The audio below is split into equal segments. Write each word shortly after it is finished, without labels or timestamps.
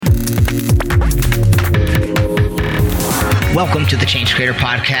Welcome to the Change Creator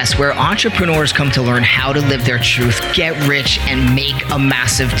Podcast, where entrepreneurs come to learn how to live their truth, get rich, and make a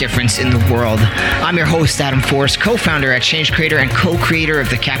massive difference in the world. I'm your host, Adam Force, co-founder at Change Creator and co-creator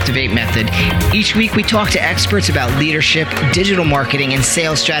of the Captivate Method. Each week, we talk to experts about leadership, digital marketing, and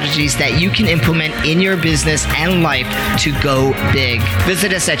sales strategies that you can implement in your business and life to go big.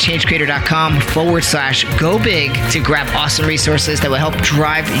 Visit us at changecreator.com/go big to grab awesome resources that will help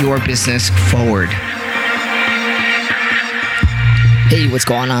drive your business forward. Hey, what's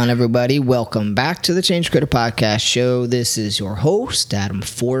going on, everybody? Welcome back to the Change Creator Podcast show. This is your host, Adam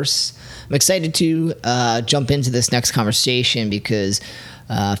Force. I'm excited to jump into this next conversation because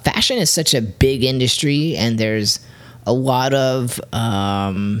fashion is such a big industry and there's a lot of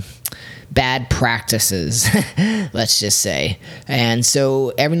bad practices, let's just say. And so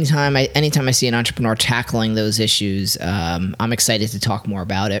anytime I see an entrepreneur tackling those issues, I'm excited to talk more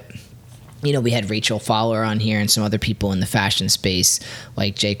about it. You know, we had Rachel Fowler on here and some other people in the fashion space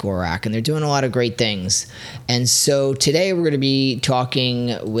like Jake Orak, and they're doing a lot of great things. And so today we're going to be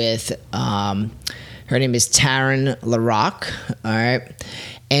talking with, her name is Taryn LaRock, all right?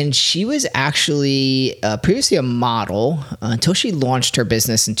 And she was actually previously a model until she launched her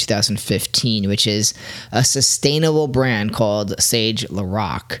business in 2015, which is a sustainable brand called Sage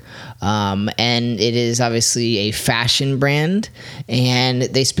LaRock. And it is obviously a fashion brand, and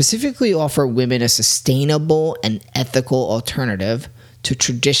they specifically offer women a sustainable and ethical alternative to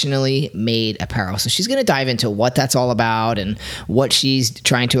traditionally made apparel. So she's going to dive into what that's all about and what she's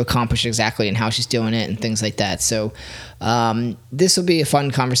trying to accomplish exactly and how she's doing it and things like that. So this will be a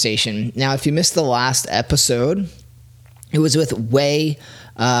fun conversation. Now, if you missed the last episode, it was with Wei,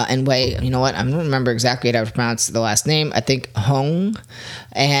 and Wei, you know what? I don't remember exactly how to pronounce the last name. I think Hong.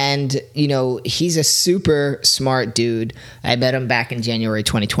 And, you know, he's a super smart dude. I met him back in January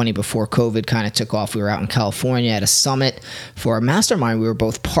 2020 before COVID kind of took off. We were out in California at a summit for a mastermind we were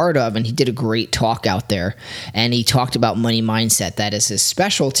both part of, and he did a great talk out there. And he talked about money mindset. That is his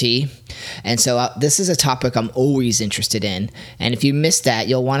specialty. And so this is a topic I'm always interested in. And if you missed that,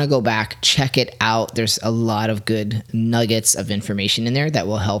 you'll want to go back, check it out. There's a lot of good nuggets of information in there that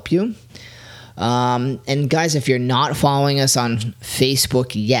will help you. And guys, if you're not following us on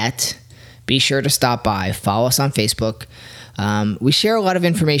Facebook yet, be sure to stop by. Follow us on Facebook. We share a lot of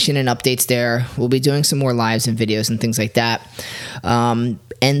information and updates there. We'll be doing some more lives and videos and things like that.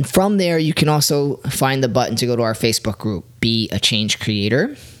 And from there, you can also find the button to go to our Facebook group, Be a Change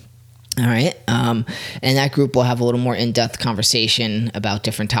Creator. All right. And that group will have a little more in-depth conversation about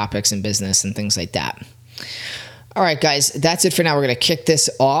different topics in business and things like that. All right, guys, that's it for now. We're going to kick this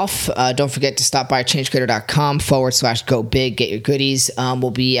off. Don't forget to stop by changecreator.com/go big, get your goodies.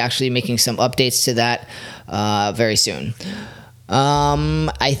 We'll be actually making some updates to that very soon.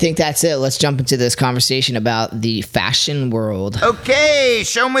 I think that's it. Let's jump into this conversation about the fashion world. Okay,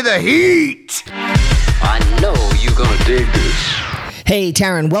 show me the heat. I know you're going to dig this. Hey,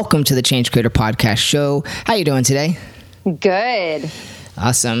 Taryn, welcome to the Change Creator Podcast show. How you doing today? Good.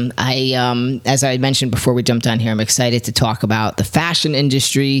 Awesome. As I mentioned before we jumped on here, I'm excited to talk about the fashion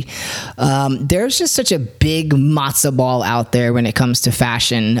industry. There's just such a big matzo ball out there when it comes to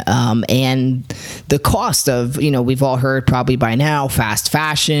fashion, and the cost of, you know, we've all heard probably by now, fast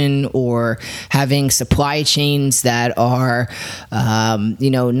fashion or having supply chains that are,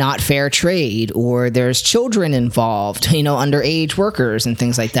 not fair trade, or there's children involved, underage workers and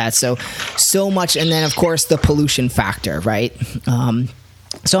things like that. So much. And then, of course, the pollution factor, right?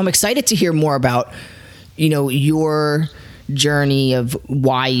 So I'm excited to hear more about, your journey of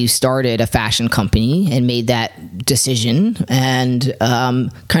why you started a fashion company and made that decision, and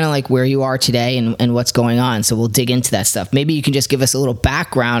kind of like where you are today and what's going on. So we'll dig into that stuff. Maybe you can just give us a little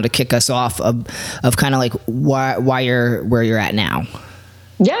background to kick us off of kind of like why you're where you're at now.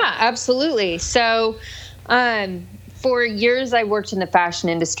 Yeah, absolutely. So, for years, I worked in the fashion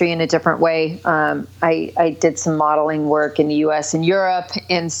industry in a different way. I did some modeling work in the U.S. and Europe.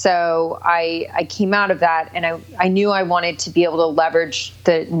 And so I came out of that, and I knew I wanted to be able to leverage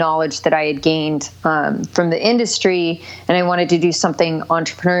the knowledge that I had gained from the industry. And I wanted to do something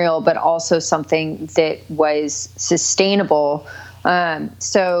entrepreneurial, but also something that was sustainable.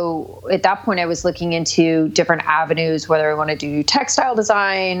 So at that point, I was looking into different avenues, whether I want to do textile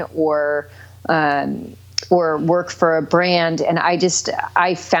design or work for a brand. And I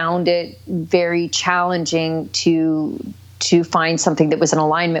found it very challenging to find something that was in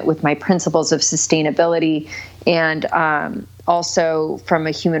alignment with my principles of sustainability. And also from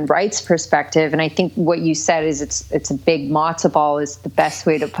a human rights perspective. And I think what you said is it's a big matzo ball is the best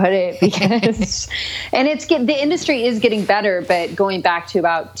way to put it, because and the industry is getting better, but going back to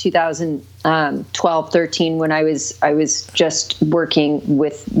about 2012, 13, when I was just working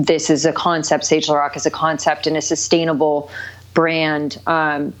with this as a concept, Sage La Rock as a concept and a sustainable brand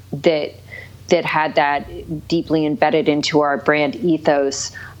that had that deeply embedded into our brand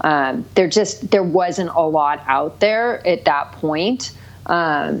ethos. There wasn't a lot out there at that point.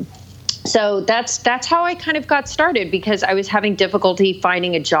 So that's how I kind of got started, because I was having difficulty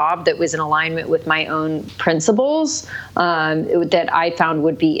finding a job that was in alignment with my own principles, that I found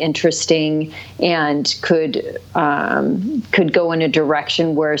would be interesting and could go in a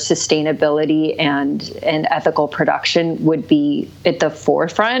direction where sustainability and ethical production would be at the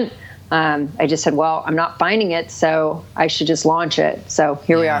forefront. I just said, well, I'm not finding it, so I should just launch it. So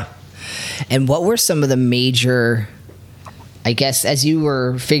here we are. And what were some of the major, I guess, as you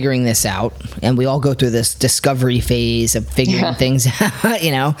were figuring this out, and we all go through this discovery phase of figuring things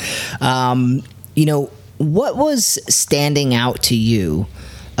out, what was standing out to you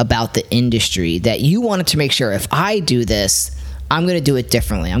about the industry that you wanted to make sure, if I do this, I'm going to do it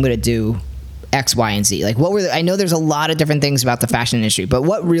differently. I'm going to do X, Y, and Z. Like, what were I know there's a lot of different things about the fashion industry, but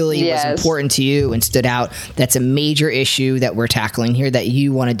what really was important to you and stood out that's a major issue that we're tackling here that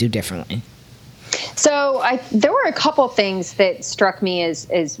you want to do differently? So there were a couple things that struck me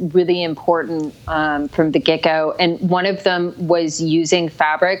as really important from the get-go, and one of them was using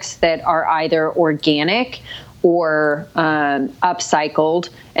fabrics that are either organic or upcycled,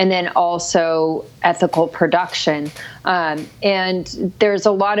 and then also ethical production. And there's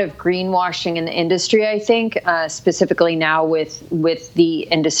a lot of greenwashing in the industry, I think, specifically now with the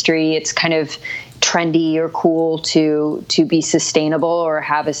industry. It's kind of trendy or cool to be sustainable or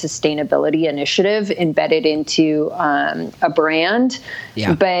have a sustainability initiative embedded into a brand.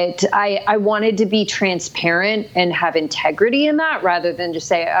 Yeah. But I wanted to be transparent and have integrity in that, rather than just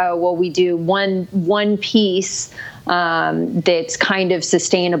say, oh, well, we do one piece that's kind of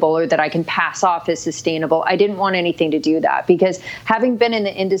sustainable or that I can pass off as sustainable. I didn't want anything to do that, because having been in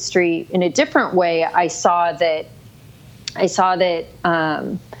the industry in a different way, I saw that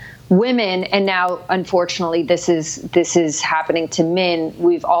women, and now unfortunately this is happening to men,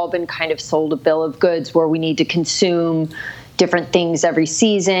 we've all been kind of sold a bill of goods where we need to consume different things every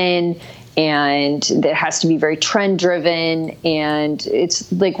season, and it has to be very trend driven, and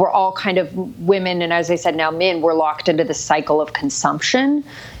it's like we're all kind of women, and as I said, now men, we're locked into the cycle of consumption.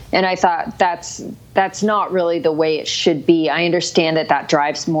 And I thought that's not really the way it should be. I understand that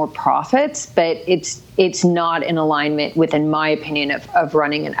drives more profits, but it's not in alignment with, in my opinion, of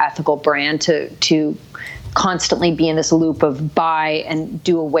running an ethical brand to constantly be in this loop of buy and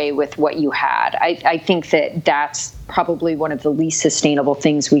do away with what you had. I think that's probably one of the least sustainable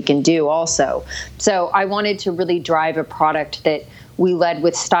things we can do also. So I wanted to really drive a product that we led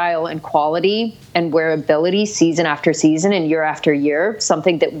with style and quality and wearability season after season and year after year,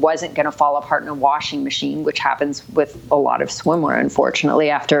 something that wasn't going to fall apart in a washing machine, which happens with a lot of swimwear, unfortunately.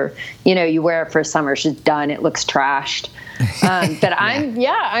 After, you wear it for summer, it's just done. It looks trashed. But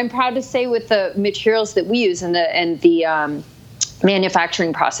I'm proud to say with the materials that we use and the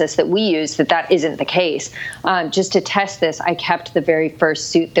manufacturing process that we use, that isn't the case. Just to test this, I kept the very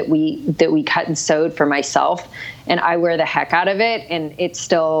first suit that we cut and sewed for myself, and I wear the heck out of it, and it's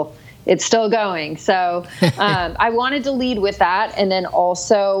still going. So I wanted to lead with that, and then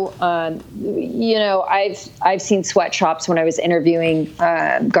also, I've seen sweatshops when I was interviewing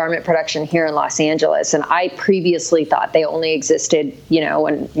garment production here in Los Angeles, and I previously thought they only existed,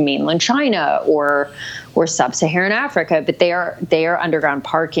 in mainland China or sub-Saharan Africa, but they are underground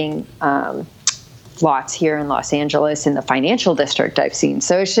parking lots here in Los Angeles in the financial district I've seen.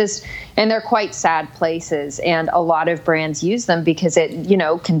 So it's just, and they're quite sad places, and a lot of brands use them because it,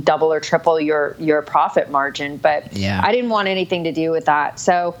 can double or triple your profit margin. But I didn't want anything to do with that.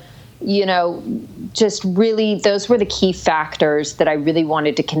 So, just really, those were the key factors that I really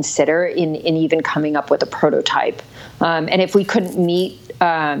wanted to consider in even coming up with a prototype. And if we couldn't meet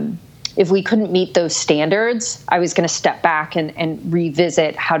those standards, I was going to step back and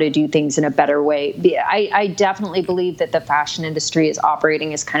revisit how to do things in a better way. I definitely believe that the fashion industry is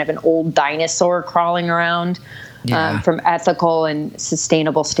operating as kind of an old dinosaur crawling around from ethical and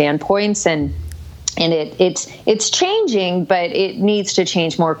sustainable standpoints. And it's changing, but it needs to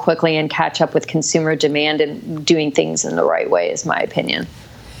change more quickly and catch up with consumer demand and doing things in the right way, is my opinion.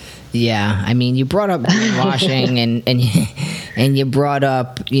 Yeah, I mean, you brought up greenwashing and you brought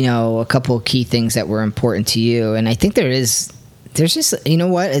up, a couple of key things that were important to you, and I think there is there's just, you know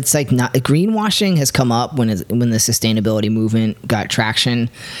what? It's like not greenwashing has come up when the sustainability movement got traction,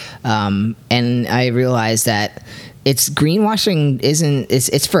 and I realized that it's greenwashing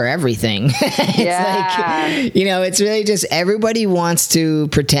it's for everything. It's like, you know, it's really just everybody wants to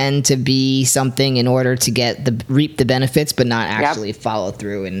pretend to be something in order to reap the benefits, but not actually follow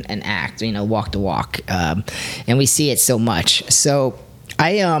through and act, you know, walk the walk. And we see it so much. So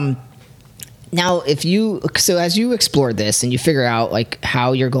now, as you explore this and you figure out like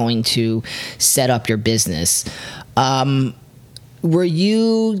how you're going to set up your business, were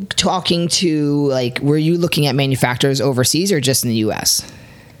you looking at manufacturers overseas or just in the U.S.?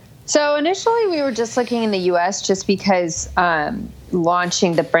 So initially we were just looking in the U.S. just because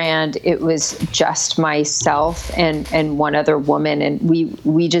launching the brand, it was just myself and one other woman. And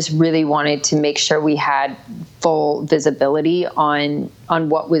we just really wanted to make sure we had full visibility on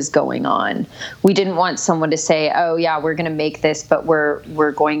what was going on. We didn't want someone to say, oh yeah, we're going to make this, but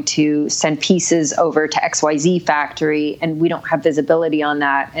we're going to send pieces over to XYZ factory and we don't have visibility on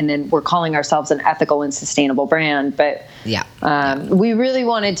that. And then we're calling ourselves an ethical and sustainable brand. But we really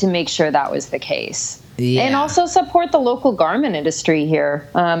wanted to make sure that was the case. Yeah. And also support the local garment industry here.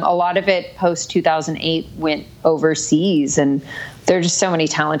 A lot of it post 2008 went overseas, and there are just so many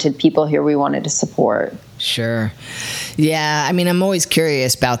talented people here we wanted to support. Sure. Yeah. I mean, I'm always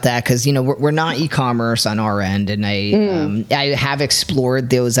curious about that because, you know, we're not e-commerce on our end. And I have explored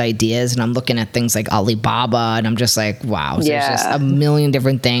those ideas, and I'm looking at things like Alibaba, and I'm just like, wow, so there's just a million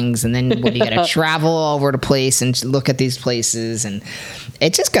different things. And then you got to travel all over the place and look at these places. And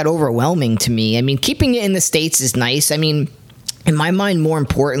it just got overwhelming to me. I mean, keeping it in the States is nice. I mean, in my mind, more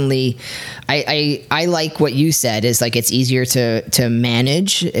importantly, I like what you said is like it's easier to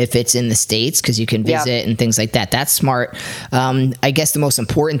manage if it's in the States because you can visit and things like that. That's smart. I guess the most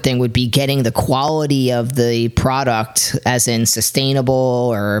important thing would be getting the quality of the product, as in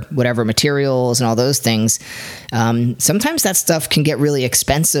sustainable or whatever materials and all those things. Sometimes that stuff can get really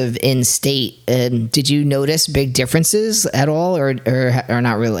expensive in state. Did you notice big differences at all, or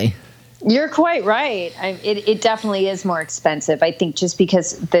not really? You're quite right. It definitely is more expensive. I think just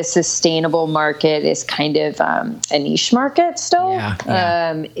because the sustainable market is kind of a niche market still.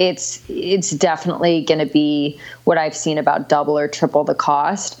 It's definitely going to be what I've seen about double or triple the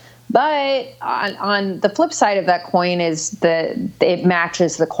cost. But on the flip side of that coin is that it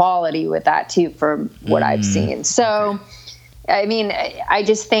matches the quality with that too, from what I've seen. So. Okay. I mean, I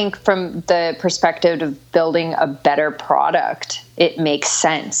just think from the perspective of building a better product, it makes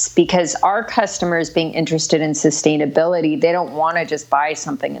sense because our customers being interested in sustainability, they don't want to just buy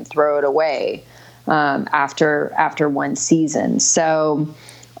something and throw it away after one season. So,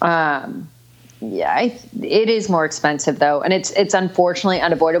 it is more expensive though, and it's unfortunately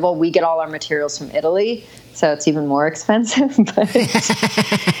unavoidable. We get all our materials from Italy, so it's even more expensive, but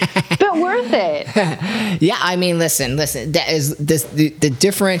worth it. Yeah, I mean, listen. That is the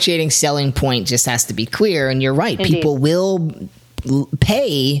differentiating selling point just has to be clear, and you're right. Indeed. People will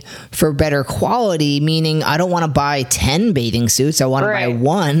pay for better quality, meaning I don't want to buy 10 bathing suits. I want to buy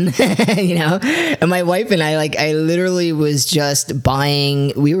one, you know? And my wife and I literally was just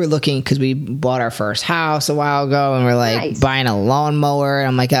buying, we were looking because we bought our first house a while ago and we're like buying a lawnmower. And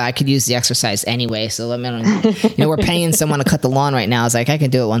I'm like, I could use the exercise anyway. So let me, you know, we're paying someone to cut the lawn right now. It's like, I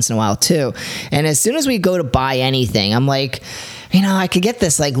can do it once in a while too. And as soon as we go to buy anything, I'm like, you know, I could get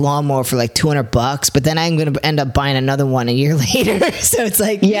this like lawnmower for like $200, but then I'm going to end up buying another one a year later. So it's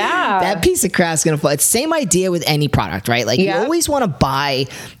like, that piece of crap's going to fall. It's the same idea with any product, right? Like you always want to buy,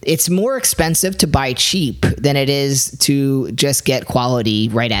 it's more expensive to buy cheap than it is to just get quality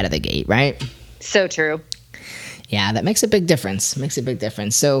right out of the gate, right? So true. Yeah, that makes a big difference.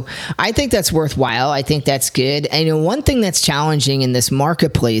 So I think that's worthwhile. I think that's good. And you know, one thing that's challenging in this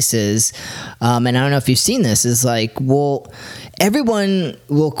marketplace is, and I don't know if you've seen this, is like, everyone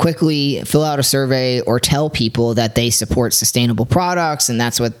will quickly fill out a survey or tell people that they support sustainable products, and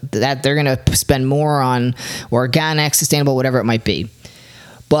that they're going to spend more on organic, sustainable, whatever it might be.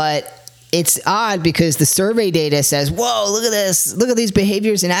 But it's odd because the survey data says, whoa, look at this. Look at these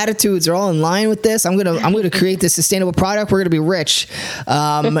behaviors and attitudes are all in line with this. I'm going to create this sustainable product. We're going to be rich.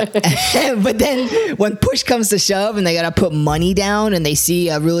 But then when push comes to shove and they got to put money down and they see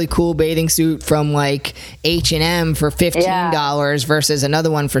a really cool bathing suit from like H&M for $15 versus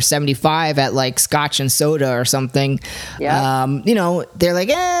another one for $75 at like Scotch and Soda or something. Yeah. You know, they're like,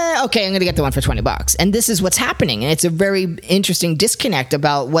 okay, I'm going to get the one for $20. And this is what's happening. And it's a very interesting disconnect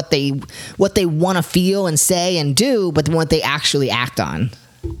about what they want to feel and say and do, but what they actually act on.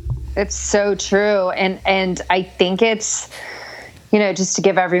 It's so true. And I think it's just to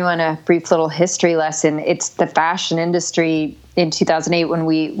give everyone a brief little history lesson, it's the fashion industry in 2008 when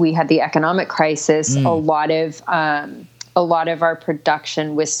we had the economic crisis. A lot of our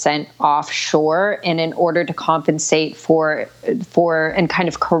production was sent offshore, and in order to compensate for and kind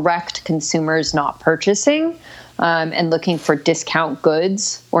of correct consumers not purchasing and looking for discount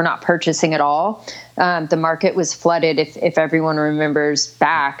goods or not purchasing at all, the market was flooded, if everyone remembers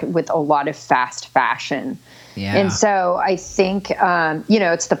back, with a lot of fast fashion. Yeah. And so I think, it's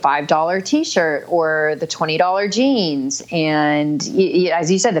the $5 T-shirt or the $20 jeans, and as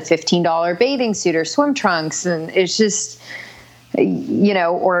you said, the $15 bathing suit or swim trunks, and it's just,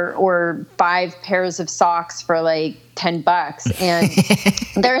 or 5 pairs of socks for like $10,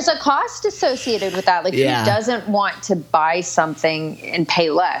 and there's a cost associated with that. Like, who doesn't want to buy something and pay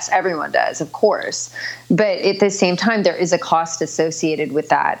less? Everyone does, of course, but at the same time, there is a cost associated with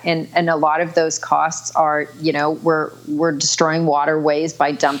that, and a lot of those costs are, we're destroying waterways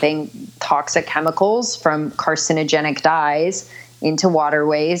by dumping toxic chemicals from carcinogenic dyes into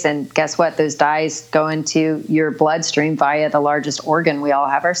waterways, and guess what? Those dyes go into your bloodstream via the largest organ we all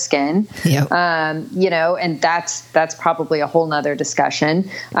have, our skin. Yep. And that's probably a whole nother discussion.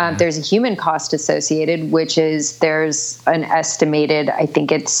 There's a human cost associated, which is there's an estimated, I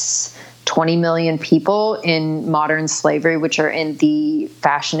think it's 20 million people in modern slavery, which are in the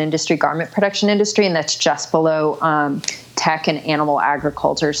fashion industry, garment production industry, and that's just below tech and animal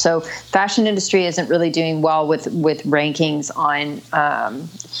agriculture. So fashion industry isn't really doing well with rankings on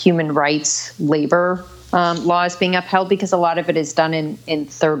human rights, labor laws being upheld, because a lot of it is done in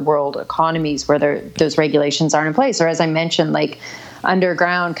third world economies where those regulations aren't in place. Or as I mentioned, like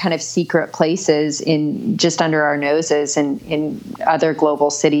underground kind of secret places in just under our noses in other global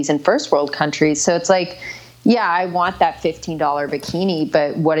cities in first world countries. So it's like, yeah, I want that $15 bikini,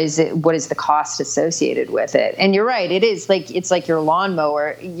 but what is it? What is the cost associated with it? And you're right. It's like your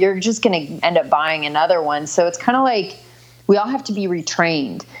lawnmower. You're just going to end up buying another one. So it's kind of like we all have to be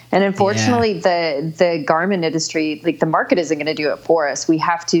retrained. And unfortunately, the garment industry, like the market isn't going to do it for us. We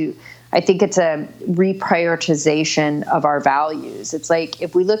have to, I think it's a reprioritization of our values. It's like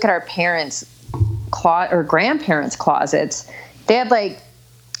if we look at our parents' or grandparents' closets, they had like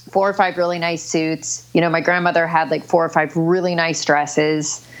 4 or 5 really nice suits. My grandmother had like 4 or 5 really nice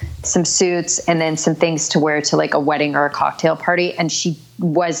dresses, some suits, and then some things to wear to like a wedding or a cocktail party. And she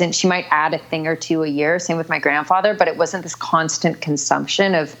might add a thing or two a year. Same with my grandfather, but it wasn't this constant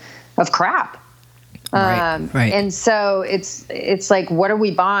consumption of crap. Right. And so it's like, what are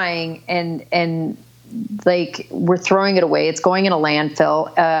we buying? And like we're throwing it away. It's going in a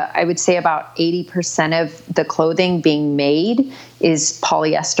landfill. I would say about 80% of the clothing being made is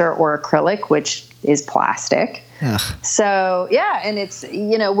polyester or acrylic, which is plastic. Ugh. So yeah, and it's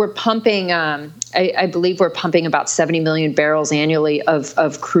we're pumping. I believe we're pumping about 70 million barrels annually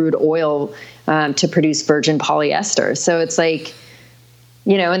of crude oil to produce virgin polyester. So it's like,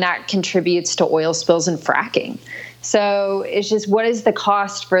 and that contributes to oil spills and fracking. So it's just, what is the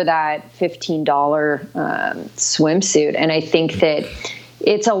cost for that $15 swimsuit? And I think that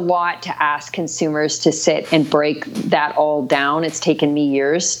it's a lot to ask consumers to sit and break that all down. It's taken me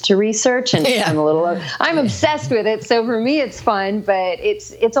years to research, and I'm obsessed with it. So for me, it's fun, but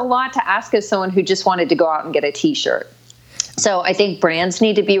it's a lot to ask of someone who just wanted to go out and get a T-shirt. So I think brands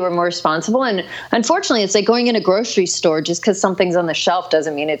need to be more responsible. And unfortunately, it's like going in a grocery store. Just because something's on the shelf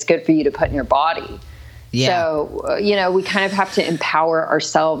doesn't mean it's good for you to put in your body. Yeah. So, we kind of have to empower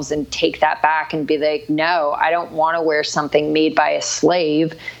ourselves and take that back and be like, no, I don't want to wear something made by a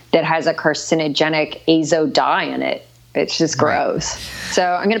slave that has a carcinogenic azo dye in it. It's just gross. Right. So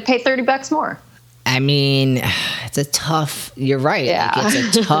I'm going to pay $30 more. I mean, you're right. Yeah. Like,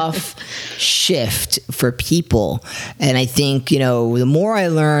 it's a tough shift for people. And I think, the more I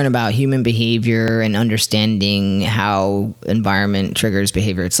learn about human behavior and understanding how environment triggers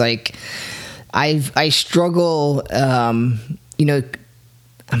behavior, it's like, I struggle, how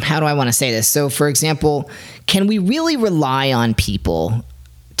do I want to say this? So, for example, can we really rely on people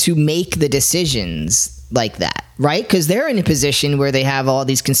to make the decisions like that, right? Because they're in a position where they have all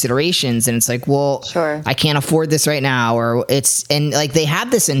these considerations, and it's like, well, sure, I can't afford this right now, or they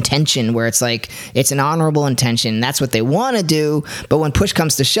have this intention where it's like, it's an honorable intention. That's what they want to do. But when push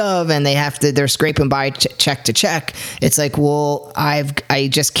comes to shove and they're scraping by check to check, it's like, well, I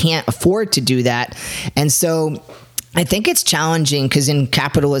just can't afford to do that. And so I think it's challenging because in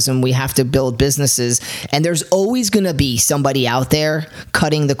capitalism, we have to build businesses, and there's always going to be somebody out there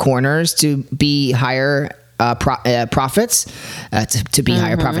cutting the corners to be higher profits, to be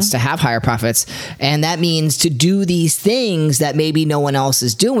higher profits, to have higher profits. And that means to do these things that maybe no one else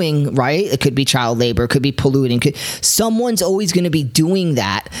is doing, right? It could be child labor, it could be polluting. Someone's always going to be doing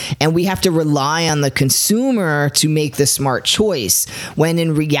that. And we have to rely on the consumer to make the smart choice. When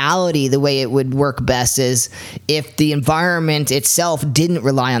in reality, the way it would work best is if the environment itself didn't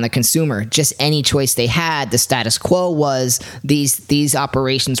rely on the consumer, just any choice they had, the status quo was these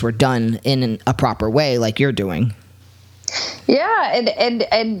operations were done in a proper way, like you're doing. Yeah,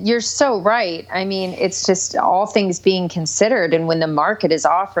 and you're so right. I mean, it's just all things being considered, and when the market is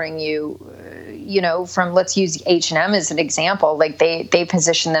offering you, from, let's use H&M as an example, like they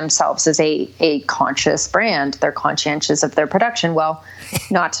position themselves as a conscious brand. They're conscientious of their production. Well,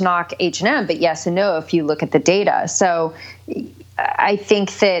 not to knock H&M, but yes and no if you look at the data. So I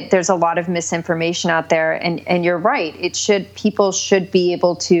think that there's a lot of misinformation out there, and you're right. People should be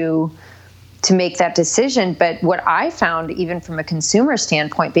able to make that decision. But what I found, even from a consumer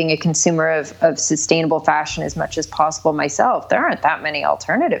standpoint, being a consumer of sustainable fashion as much as possible myself, there aren't that many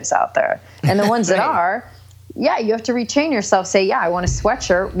alternatives out there. And the ones that are, you have to retrain yourself, say, I want a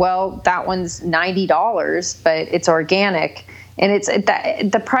sweatshirt. Well, that one's $90, but it's organic. And it's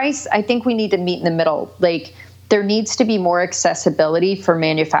the price, I think we need to meet in the middle. Like, there needs to be more accessibility for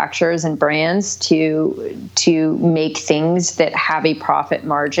manufacturers and brands to make things that have a profit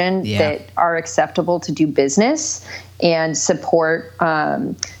margin that are acceptable to do business and support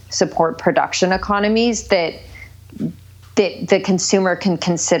production economies that the consumer can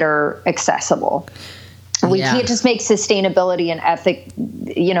consider accessible. We can't just make sustainability and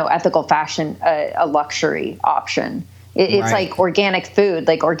ethical fashion a luxury option. It's like organic food.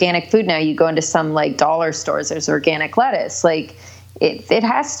 Like organic food now, you go into some like dollar stores, there's organic lettuce. Like it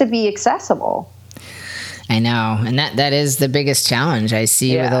has to be accessible. I know. And that is the biggest challenge I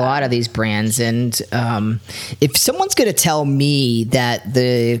see with a lot of these brands. And if someone's going to tell me that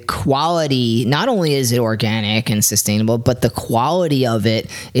the quality, not only is it organic and sustainable, but the quality of it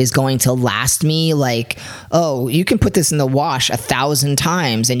is going to last me, like, oh, you can put this in the wash 1,000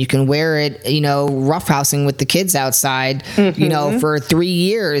 times and you can wear it, roughhousing with the kids outside, for 3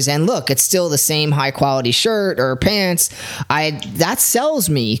 years. And look, it's still the same high quality shirt or pants. That sells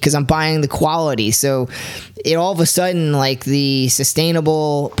me because I'm buying the quality. So it all of a sudden, like, the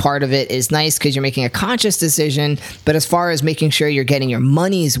sustainable part of it is nice because you're making a conscious decision. But as far as making sure you're getting your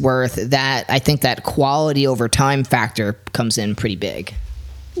money's worth, that I think that quality over time factor comes in pretty big.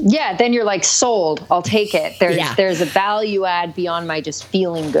 Yeah, then you're like, sold. I'll take it. There's a value add beyond my just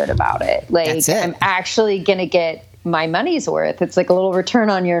feeling good about it. Like, that's it. I'm actually going to get my money's worth. It's like a little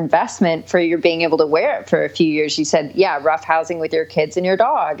return on your investment for your being able to wear it for a few years. You said, rough housing with your kids and your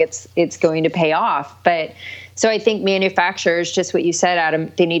dog. It's going to pay off. But so I think manufacturers, just what you said,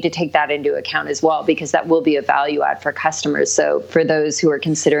 Adam, they need to take that into account as well, because that will be a value add for customers. So for those who are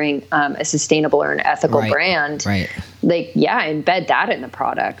considering a sustainable or an ethical brand, like, embed that in the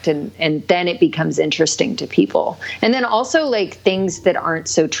product, and then it becomes interesting to people. And then also like things that aren't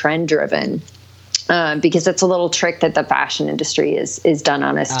so trend driven. Because it's a little trick that the fashion industry is done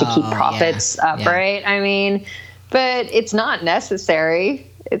on us to keep profits up, right? I mean, but it's not necessary.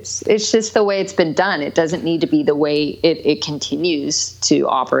 It's just the way it's been done. It doesn't need to be the way it continues to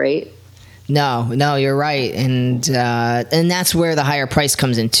operate. No, you're right. And that's where the higher price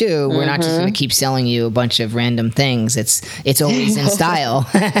comes in too. We're not just going to keep selling you a bunch of random things. It's always in style.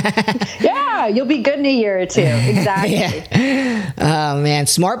 Yeah, you'll be good in a year or two. Exactly. Oh man,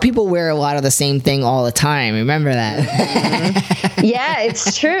 smart people wear a lot of the same thing all the time. Remember that? Yeah,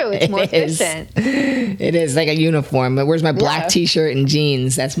 it's true. It's more efficient. It is like a uniform. But where's my black T-shirt and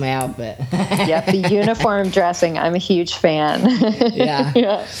jeans? That's my outfit. Yep, the uniform dressing. I'm a huge fan.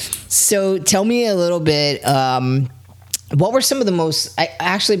 Yeah. So tell me a little bit, what were some of the most,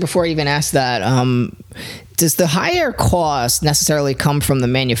 actually, before I even ask that, does the higher cost necessarily come from the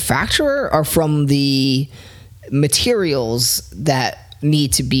manufacturer or from the materials that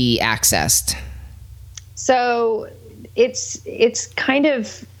need to be accessed? So it's kind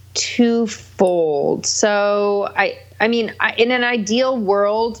of twofold. So I mean, in an ideal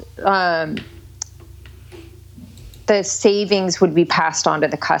world, the savings would be passed on to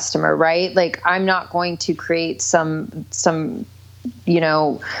the customer, right? Like, I'm not going to create some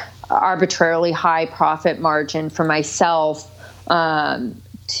arbitrarily high profit margin for myself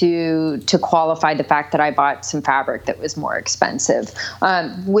to qualify the fact that I bought some fabric that was more expensive.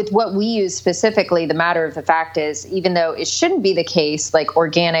 With what we use specifically, the matter of the fact is, even though it shouldn't be the case, like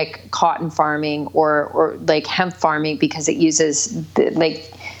organic cotton farming or like hemp farming, because it uses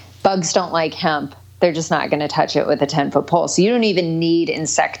bugs don't like hemp. they're just not going to touch it with a 10-foot pole. So you don't even need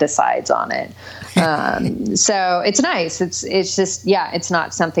insecticides on it. So it's nice. It's just, it's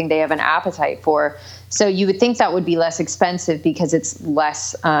not something they have an appetite for. So you would think that would be less expensive because it's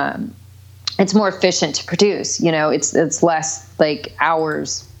less, it's more efficient to produce. It's less like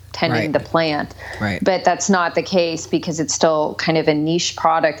hours tending the plant. Right. But that's not the case because it's still kind of a niche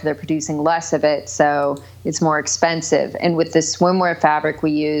product. They're producing less of it, so it's more expensive. And with the swimwear fabric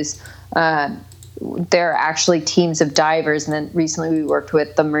we use, there are actually teams of divers. And then recently we worked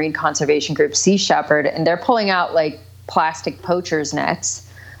with the marine conservation group Sea Shepherd, and they're pulling out like plastic poachers nets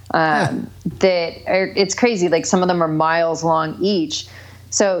it's crazy. Like some of them are miles long each.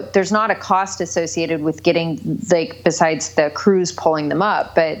 So there's not a cost associated with getting, like, besides the crews pulling them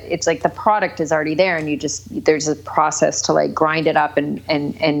up, but it's like the product is already there, and there's a process to like grind it up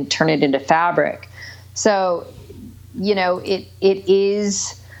and turn it into fabric. So, it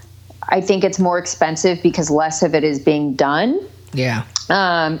is, I think it's more expensive because less of it is being done. Yeah.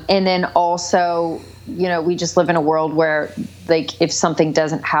 And then also, we just live in a world where, like, if something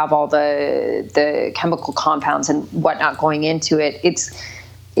doesn't have all the chemical compounds and whatnot going into it,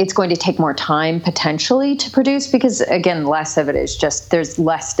 it's going to take more time potentially to produce because, again, less of it is just there's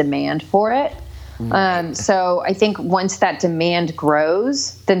less demand for it. So I think once that demand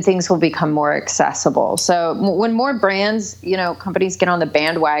grows, then things will become more accessible. So when more brands, companies get on the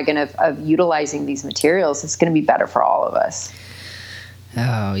bandwagon of utilizing these materials, it's going to be better for all of us.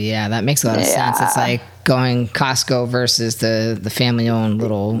 Oh, yeah, that makes a lot of sense. It's like going Costco versus the family-owned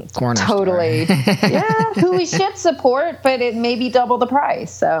little corner Totally. store. Yeah, who we should support, but it may be double the price.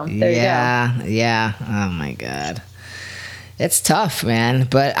 So there you go. Yeah. Oh, my God. It's tough, man.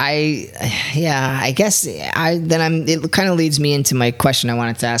 But I guess it kind of leads me into my question I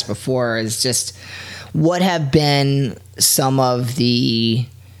wanted to ask before is just what have been some of the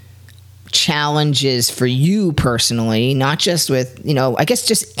challenges for you personally, not just with, I guess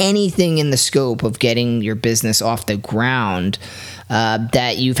just anything in the scope of getting your business off the ground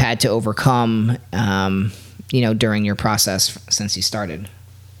that you've had to overcome, during your process since you started?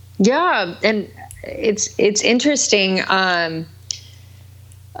 Yeah. And it's interesting.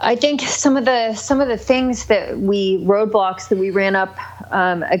 I think some of the things roadblocks that we ran up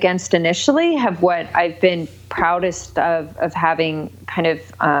against initially have what I've been proudest of having kind of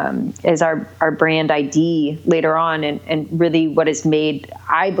as our brand ID later on, and really what has made,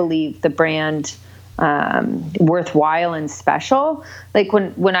 I believe, the brand worthwhile and special. Like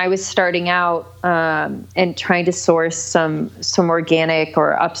when I was starting out and trying to source some organic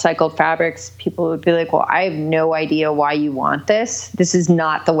or upcycled fabrics, people would be like, well, I have no idea why you want this. This is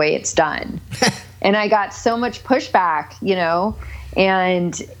not the way it's done. And I got so much pushback,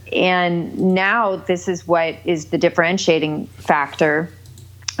 and now this is what is the differentiating factor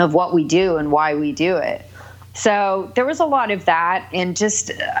of what we do and why we do it. So there was a lot of that, and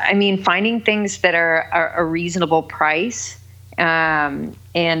just, finding things that are a reasonable price, and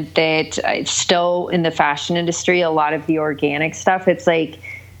that it's still in the fashion industry, a lot of the organic stuff. It's like,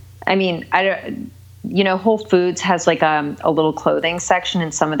 Whole Foods has like a little clothing section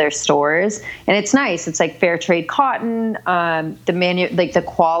in some of their stores, and it's nice. It's like fair trade cotton. The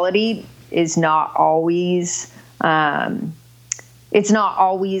quality is not always. It's not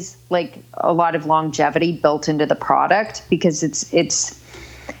always like a lot of longevity built into the product because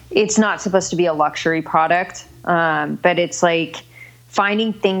it's not supposed to be a luxury product, but it's like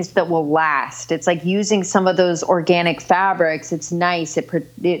finding things that will last. It's like using some of those organic fabrics. It's nice.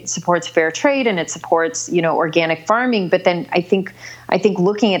 It supports fair trade and it supports, organic farming. But then I think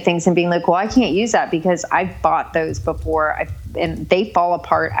looking at things and being like, well, I can't use that because I've bought those before and they fall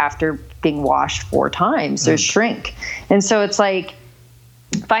apart after being washed 4 times or shrink. And so it's like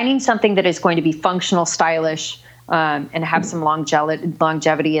finding something that is going to be functional, stylish, and have some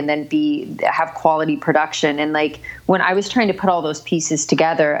longevity, and then have quality production. And like when I was trying to put all those pieces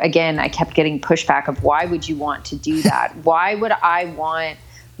together, again, I kept getting pushback of why would you want to do that? Why would I want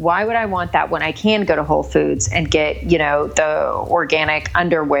that when I can go to Whole Foods and get, the organic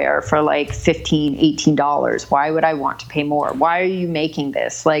underwear for like $15, $18? Why would I want to pay more? Why are you making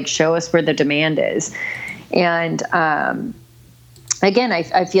this? Like, show us where the demand is. And again,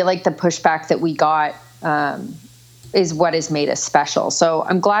 I feel like the pushback that we got is what has made us special. So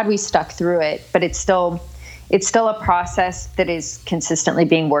I'm glad we stuck through it, but it's still a process that is consistently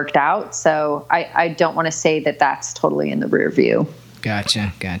being worked out. So I don't want to say that that's totally in the rear view.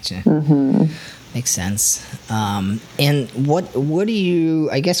 Gotcha. Mm-hmm. Makes sense. And what do you,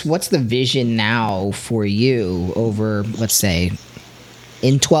 I guess, what's the vision now for you over, let's say,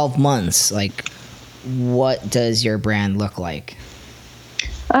 in 12 months? Like, what does your brand look like?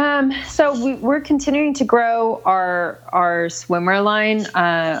 We're continuing to grow our swimwear line.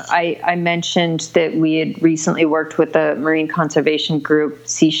 I mentioned that we had recently worked with the marine conservation group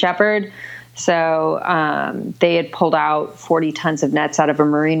Sea Shepherd. So they had pulled out 40 tons of nets out of a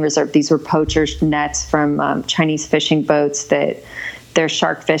marine reserve. These were poachers' nets from Chinese fishing boats that they're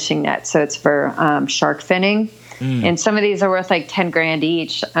shark fishing nets. So it's for shark finning. And some of these are worth like 10 grand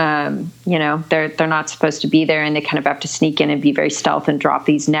each. They're not supposed to be there, and they kind of have to sneak in and be very stealth and drop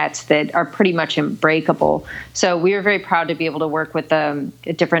these nets that are pretty much unbreakable. So we were very proud to be able to work with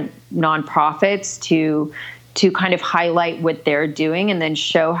different nonprofits to kind of highlight what they're doing and then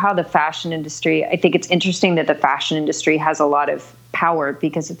show how the fashion industry. I think it's interesting that the fashion industry has a lot of power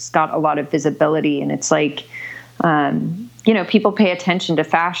because it's got a lot of visibility, and it's like, people pay attention to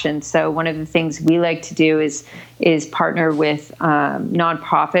fashion. So one of the things we like to do is partner with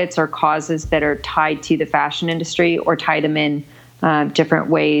nonprofits or causes that are tied to the fashion industry or tie them in different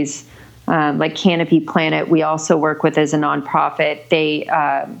ways. Like Canopy Planet, we also work with as a nonprofit.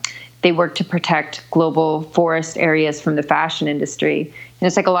 They work to protect global forest areas from the fashion industry. And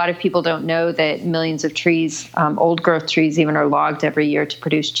it's like a lot of people don't know that millions of trees, old growth trees even, are logged every year to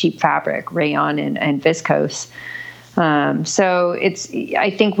produce cheap fabric, rayon and viscose. So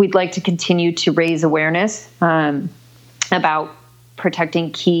I think we'd like to continue to raise awareness about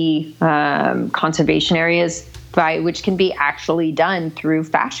protecting key conservation areas, which can be actually done through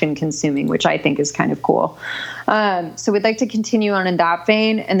fashion consuming, which I think is kind of cool. So we'd like to continue on in that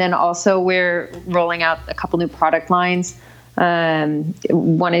vein. And then also we're rolling out a couple new product lines.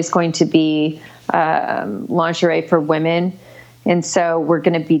 One is going to be lingerie for women. And so we're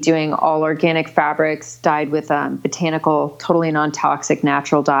going to be doing all organic fabrics dyed with botanical, totally non-toxic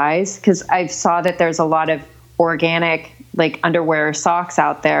natural dyes. Because I saw that there's a lot of organic like underwear or socks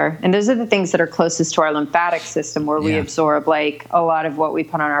out there. And those are the things that are closest to our lymphatic system, where we absorb like a lot of what we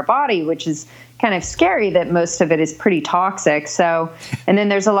put on our body, which is kind of scary that most of it is pretty toxic. So, and then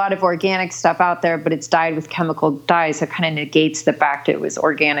there's a lot of organic stuff out there, but it's dyed with chemical dyes. So it kind of negates the fact it was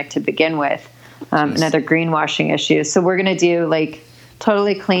organic to begin with. Another greenwashing issue. So we're going to do like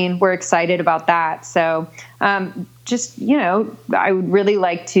totally clean. We're excited about that. So I would really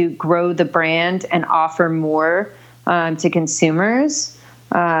like to grow the brand and offer more to consumers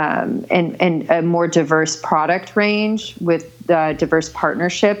and a more diverse product range with diverse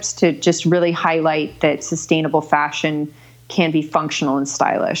partnerships to just really highlight that sustainable fashion can be functional and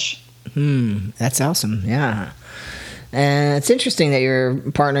stylish. That's awesome. Yeah. And it's interesting that you're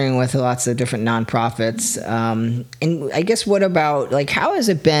partnering with lots of different nonprofits. And I guess what about, like, how has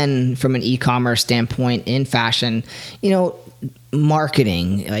it been from an e-commerce standpoint in fashion,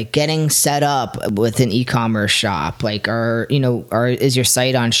 marketing, like getting set up with an e-commerce shop? Like, is your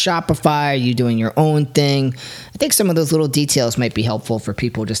site on Shopify? Are you doing your own thing? I think some of those little details might be helpful for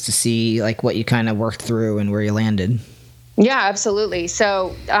people just to see like what you kind of worked through and where you landed. Yeah, absolutely.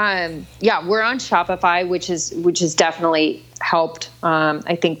 So, we're on Shopify, which has definitely helped.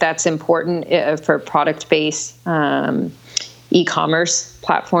 I think that's important for product-based e-commerce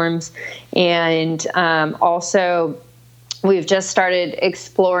platforms. And also, we've just started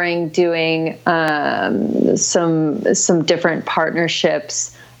exploring doing some different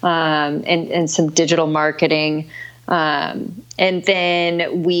partnerships and some digital marketing. And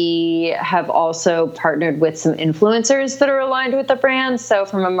then we have also partnered with some influencers that are aligned with the brand. So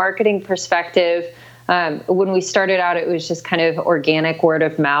from a marketing perspective, when we started out, it was just kind of organic word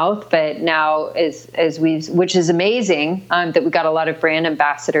of mouth. But now, which is amazing, that we got a lot of brand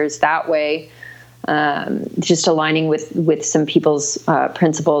ambassadors that way, just aligning with some people's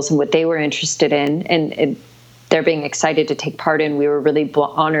principles and what they were interested in, and they're being excited to take part in. We were really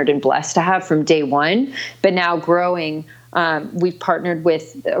honored and blessed to have from day one, but now growing. We've partnered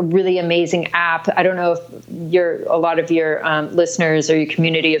with a really amazing app. I don't know if a lot of your listeners or your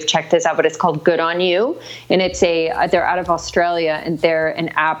community have checked this out, but it's called Good On You. And they're out of Australia, and they're an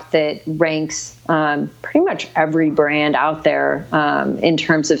app that ranks pretty much every brand out there in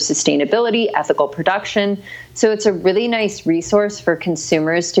terms of sustainability, ethical production. So it's a really nice resource for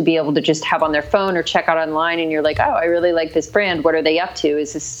consumers to be able to just have on their phone or check out online, and you're like, oh, I really like this brand. What are they up to?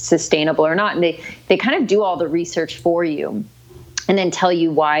 Is this sustainable or not? And they kind of do all the research for you and then tell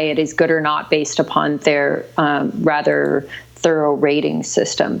you why it is good or not based upon their rather thorough rating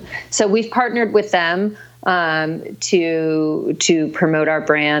system. So we've partnered with them to promote our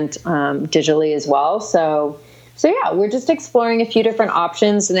brand digitally as well. So yeah, we're just exploring a few different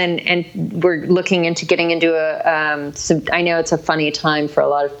options, and we're looking into getting into I know it's a funny time for a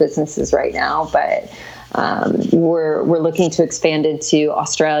lot of businesses right now, but we're looking to expand into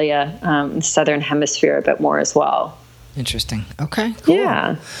Australia, Southern Hemisphere a bit more as well. Interesting. Okay, cool.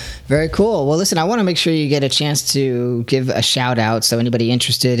 Yeah. Very cool. Well, listen, I want to make sure you get a chance to give a shout out. So anybody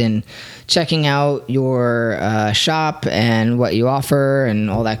interested in checking out your shop and what you offer and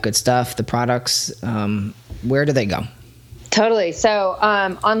all that good stuff, the products, where do they go? Totally. So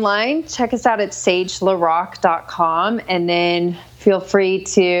online, check us out at sagelarock.com, and then feel free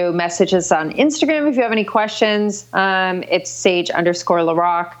to message us on Instagram if you have any questions. It's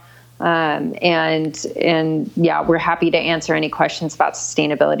sage_LaRock. And yeah, we're happy to answer any questions about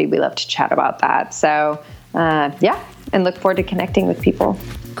sustainability. We love to chat about that. So, yeah, and look forward to connecting with people.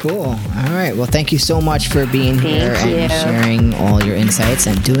 Cool. All right. Well, thank you so much for being here and sharing all your insights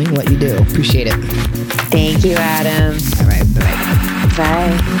and doing what you do. Appreciate it. Thank you, Adam. All right. Bye.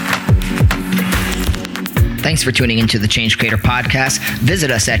 Bye. Thanks for tuning into the Change Creator Podcast.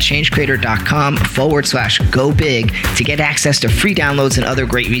 Visit us at changecreator.com/go big to get access to free downloads and other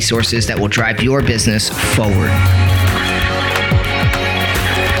great resources that will drive your business forward.